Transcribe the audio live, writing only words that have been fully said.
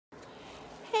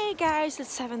Hey guys,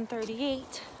 it's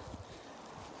 7:38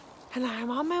 and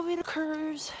I'm on my way to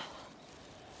cruise.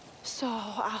 So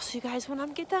I'll see you guys when I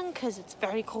get done because it's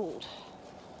very cold.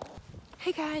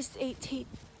 Hey guys, it's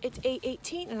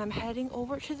 8:18 and I'm heading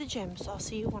over to the gym. So I'll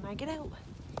see you when I get out.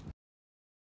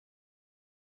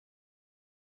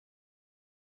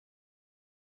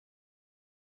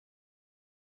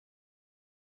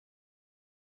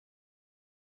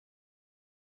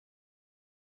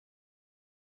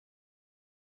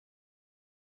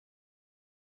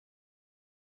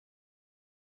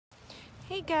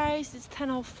 Hey guys, it's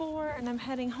 10:04 and I'm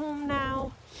heading home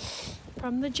now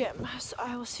from the gym. So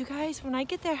I will see you guys when I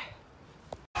get there.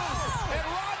 And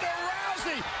Ronda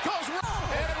Rousey goes and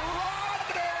Ronda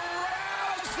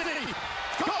Rousey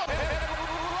goes and Ronda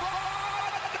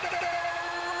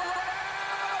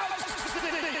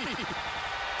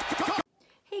Rousey.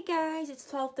 Hey guys, it's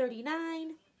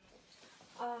 12:39.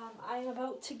 I'm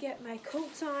about to get my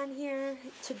coats on here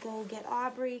to go get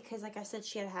Aubrey because, like I said,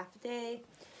 she had a half a day.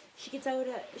 She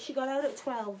got out at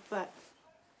 12, but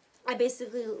I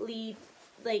basically leave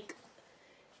like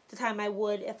the time I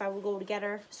would if I would go to get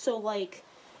her. So like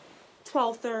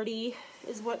 12:30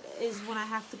 is when I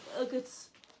have to. It's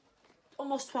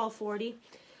almost 12:40,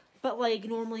 but like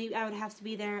normally I would have to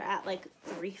be there at like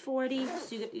 3:40.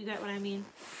 So you get what I mean.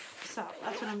 So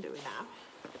that's what I'm doing now.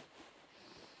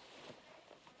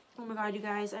 Oh my god, you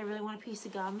guys, I really want a piece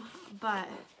of gum, but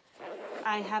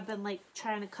I have been like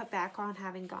trying to cut back on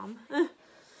having gum.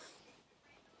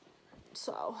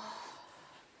 So,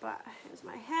 but here's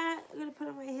my hat. I'm gonna put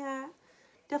on my hat.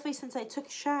 Definitely since I took a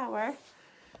shower.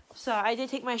 So I did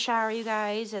take my shower, you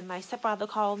guys, and my stepbrother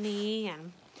called me,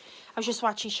 and I was just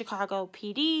watching Chicago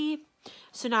PD.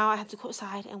 So now I have to go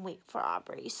outside and wait for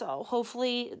Aubrey. So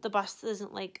hopefully the bus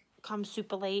doesn't like come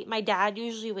super late. My dad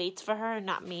usually waits for her and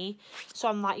not me, so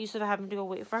I'm not used to having to go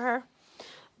wait for her.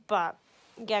 But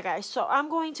yeah, guys, so I'm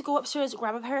going to go upstairs,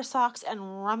 grab a pair of socks,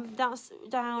 and run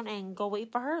down and go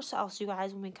wait for her. So I'll see you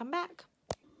guys when we come back.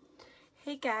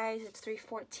 Hey guys, it's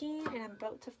 3:14 and I'm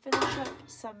about to finish up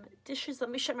some dishes.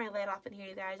 Let me shut my light off in here,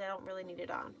 you guys. I don't really need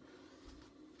it on.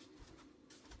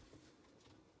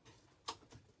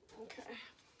 Okay.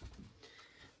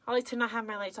 I like to not have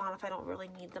my lights on if I don't really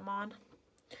need them on.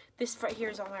 This right here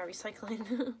is all my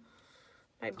recycling.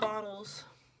 My bottles.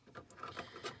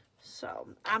 So,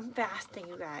 I'm fasting,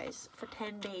 you guys, for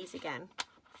 10 days again.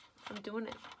 I'm doing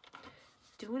it.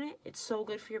 It's so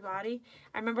good for your body.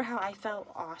 I remember how I felt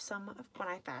awesome when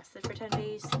I fasted for 10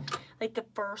 days. Like, the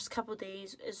first couple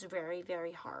days is very,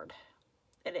 very hard.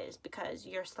 It is, because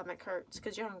your stomach hurts,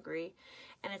 because you're hungry.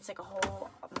 And it's like a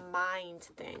whole mind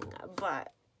thing.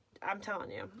 But, I'm telling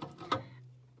you,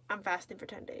 I'm fasting for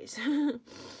 10 days.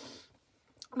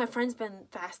 My friend's been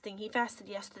fasting. He fasted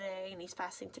yesterday and he's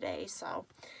fasting today. So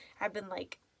I've been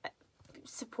like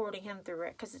supporting him through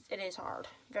it because it is hard.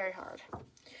 Very hard.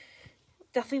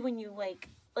 Definitely when you like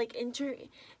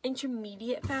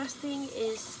intermediate fasting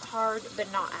is hard,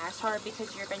 but not as hard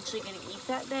because you're eventually going to eat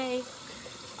that day.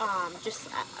 Just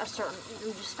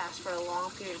you just fast for a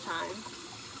long period of time.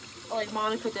 Like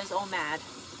Monica does OMAD.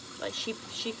 Like she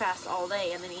fasts all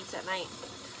day and then eats at night.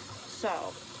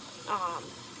 So,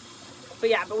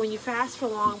 but when you fast for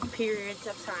long periods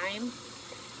of time,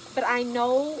 but I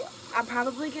know I'm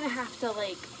probably going to have to,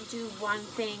 like, do one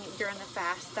thing during the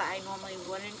fast that I normally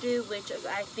wouldn't do, which is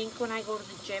I think when I go to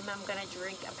the gym, I'm going to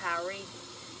drink a Powerade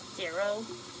Zero,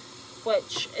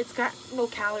 which it's got no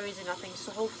calories or nothing,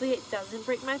 so hopefully it doesn't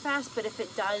break my fast, but if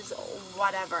it does,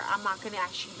 whatever, I'm not going to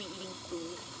actually be eating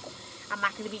food. I'm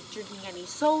not going to be drinking any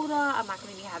soda. I'm not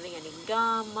going to be having any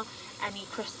gum, any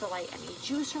Crystal Light, any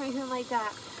juice or anything like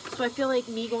that. So I feel like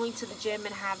me going to the gym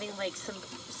and having like some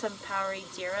Powerade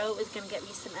Zero is going to get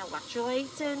me some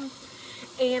electrolytes in.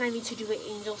 And I need to do what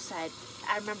Angel said.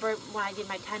 I remember when I did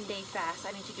my 10-day fast,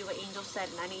 I need to do what Angel said.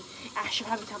 And I should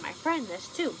probably tell my friend this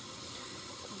too.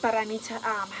 But I need to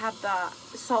have the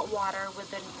salt water with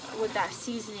that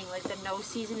seasoning, like the no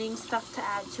seasoning stuff to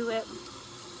add to it.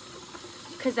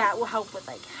 Because that will help with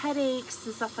like headaches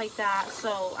and stuff like that.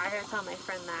 So I gotta tell my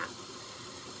friend that.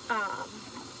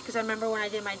 Because I remember when I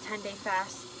did my 10-day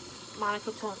fast,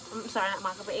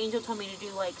 Angel told me to do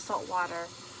like salt water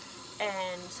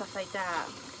and stuff like that.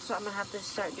 So I'm gonna have to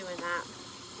start doing that.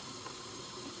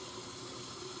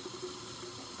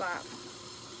 But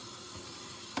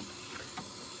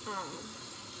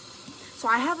so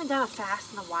I haven't done a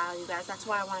fast in a while, you guys. That's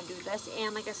why I want to do this.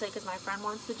 And like I said, because my friend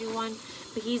wants to do one,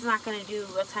 but he's not going to do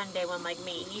a 10-day one like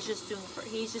me. He's just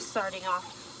starting off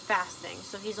fasting,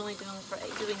 so he's only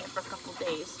doing it for a couple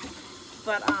days.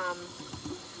 But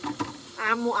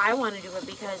I want to do it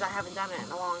because I haven't done it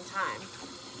in a long time.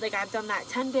 like I've done that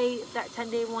 10-day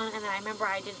one, and then I remember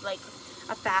I did like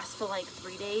a fast for like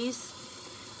 3 days.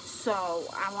 So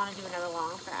I want to do another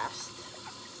long fast.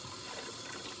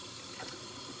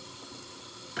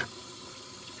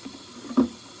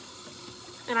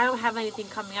 And I don't have anything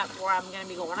coming up where I'm going to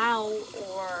be going out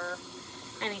or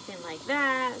anything like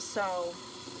that. So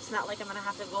it's not like I'm going to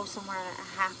have to go somewhere and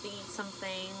I have to eat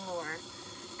something or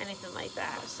anything like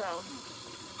that. So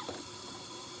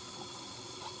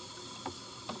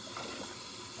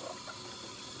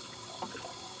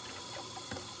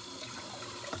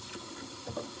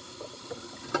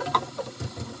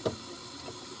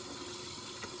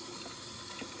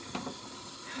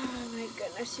oh my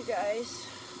goodness, you guys.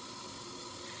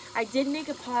 I did make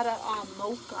a pot of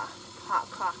mocha hot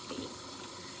coffee,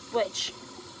 which,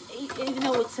 even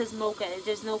though it says mocha,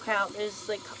 there's no there's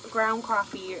like ground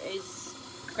coffee is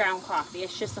ground coffee.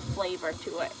 It's just a flavor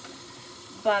to it.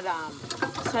 But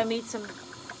so I made some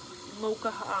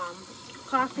mocha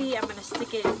coffee. I'm gonna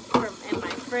stick it in my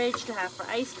fridge to have for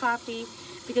iced coffee,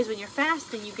 because when you're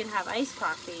fasting, you can have iced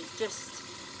coffee, just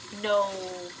no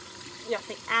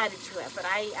nothing added to it. But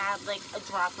I add like a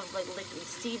drop of like liquid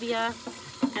stevia,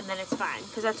 and then it's fine,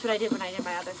 because that's what I did when I did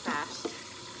my other fast.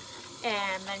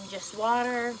 And then just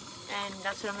water, and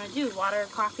that's what I'm gonna do. Water,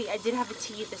 coffee. I did have a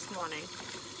tea this morning,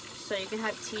 so you can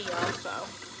have tea also.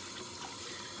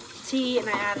 Tea, and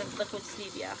I added liquid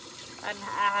stevia. And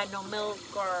I had no milk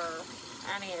or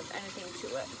anything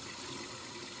to it.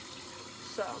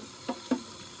 So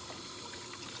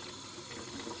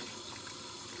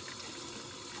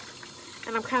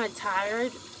and I'm kind of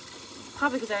tired,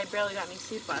 probably because I barely got any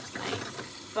sleep last night.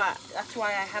 But that's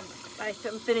why I'm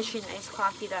finishing the iced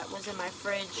coffee that was in my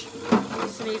fridge.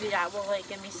 So maybe that will like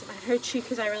give me some energy,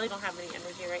 because I really don't have any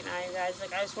energy right now, you guys.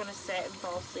 Like I just want to sit and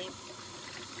fall asleep.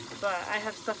 But I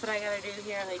have stuff that I gotta do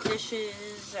here, like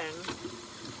dishes, and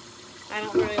I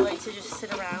don't really like to just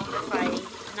sit around if I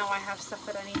know I have stuff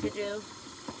that I need to do.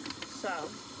 So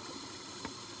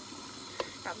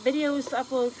got videos to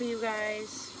upload for you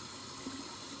guys.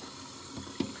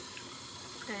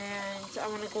 And I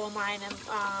want to go online and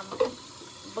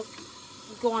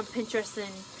go on Pinterest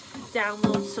and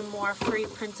download some more free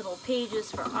printable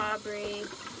pages for Aubrey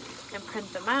and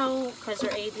print them out, because her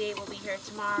ABA will be here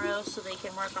tomorrow, so they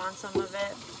can work on some of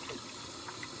it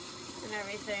and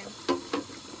everything.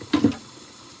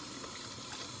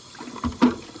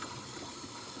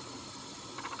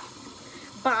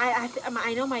 But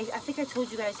I know I think I told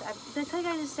you guys, did I tell you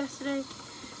guys this yesterday?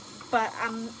 But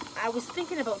I was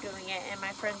thinking about doing it, and my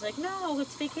friend's like, no,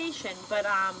 it's vacation. But,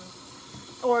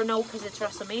 or no, because it's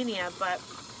WrestleMania. But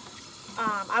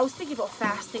I was thinking about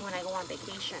fasting when I go on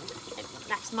vacation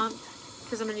next month,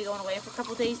 because I'm going to be going away for a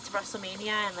couple days to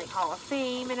WrestleMania and like Hall of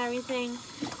Fame and everything.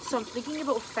 So I'm thinking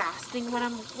about fasting when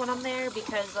I'm there,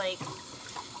 because like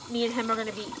me and him are going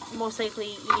to be most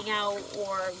likely eating out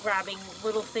or grabbing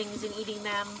little things and eating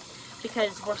them,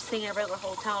 because we're staying at a regular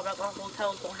hotel. Regular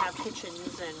hotels don't have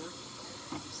kitchens and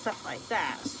stuff like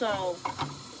that. So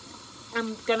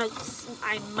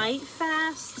I might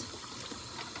fast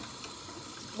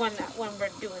when we're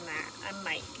doing that. I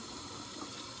might.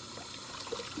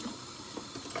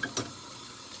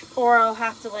 Or I'll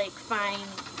have to like find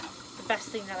the best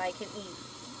thing that I can eat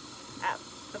at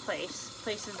the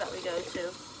places that we go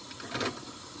to.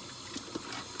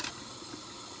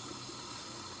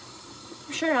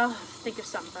 I'm sure I'll think of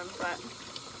something, but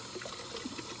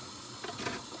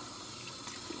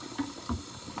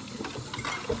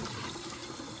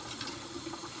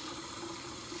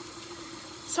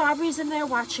so Aubrey's in there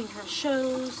watching her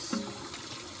shows.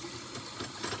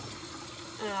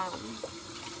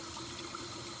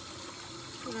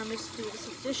 And I'm just doing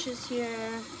some dishes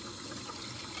here.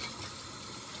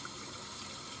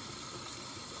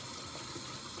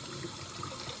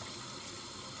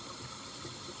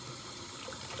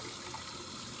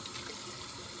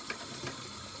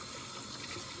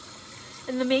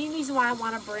 And the main reason why I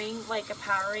want to bring like a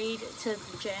Powerade to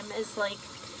the gym is like,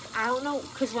 I don't know,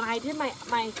 because when I did my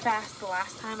fast the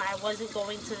last time, I wasn't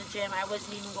going to the gym. I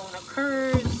wasn't even going to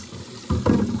Curves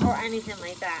or anything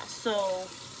like that. So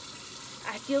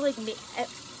I feel like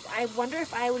I wonder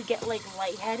if I would get like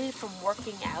lightheaded from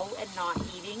working out and not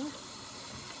eating.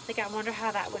 Like I wonder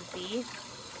how that would be.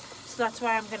 So that's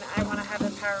why I want to have a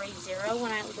Powerade Zero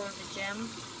when I go to the gym.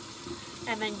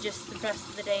 And then just the rest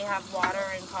of the day have water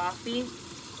and coffee.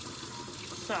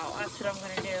 So that's what I'm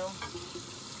going to do.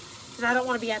 Because I don't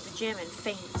want to be at the gym and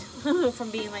faint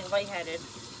from being like lightheaded.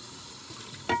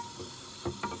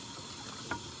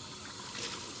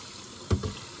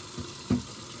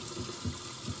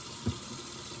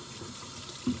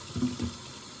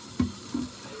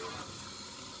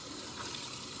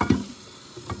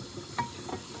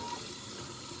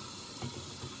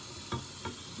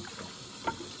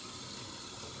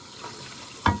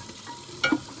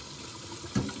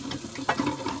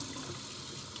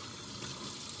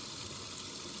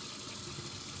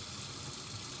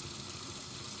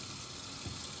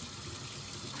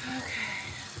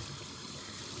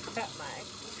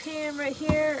 camera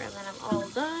here, and then I'm all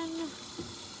done.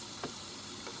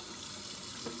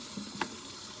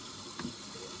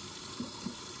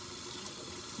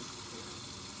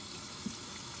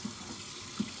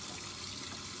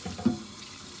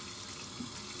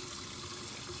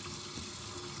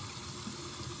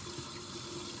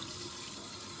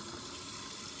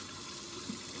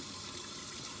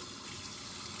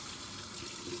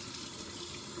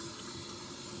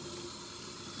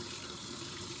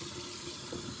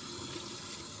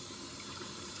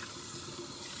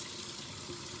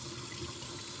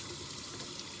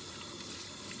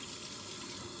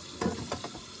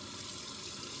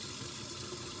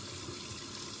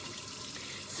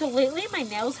 So lately my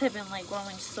nails have been like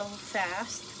growing so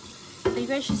fast. You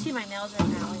guys should see my nails right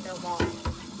now, like they're long.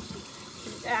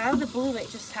 Out of the blue, it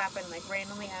just happened, like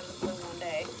randomly out of the blue one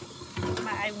day.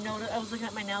 I noticed, I was looking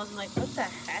at my nails and like, what the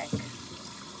heck?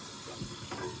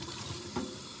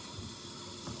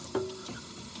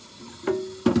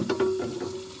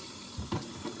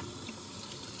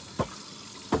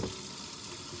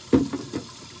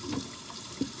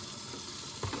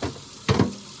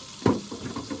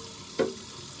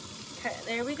 Okay,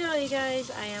 there we go, you guys.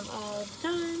 I am all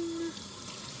done.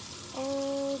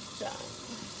 All done.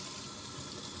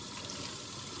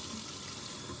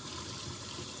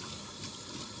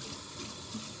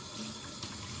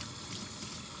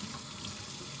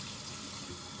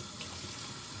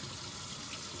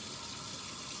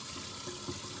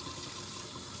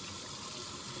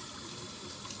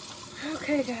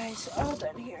 Okay, guys, all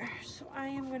done here. So I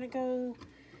am gonna go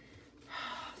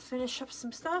finish up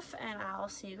some stuff, and I'll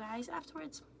see you guys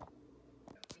afterwards.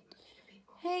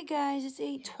 Hey guys, it's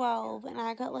 8:12, and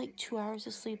I got like 2 hours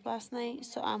of sleep last night,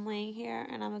 so I'm laying here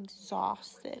and I'm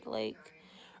exhausted. Like,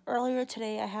 earlier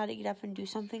today I had to get up and do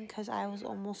something because I was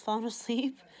almost falling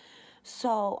asleep.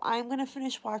 So I'm gonna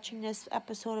finish watching this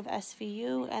episode of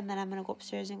SVU, and then I'm gonna go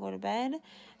upstairs and go to bed.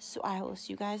 So I will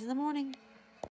see you guys in the morning.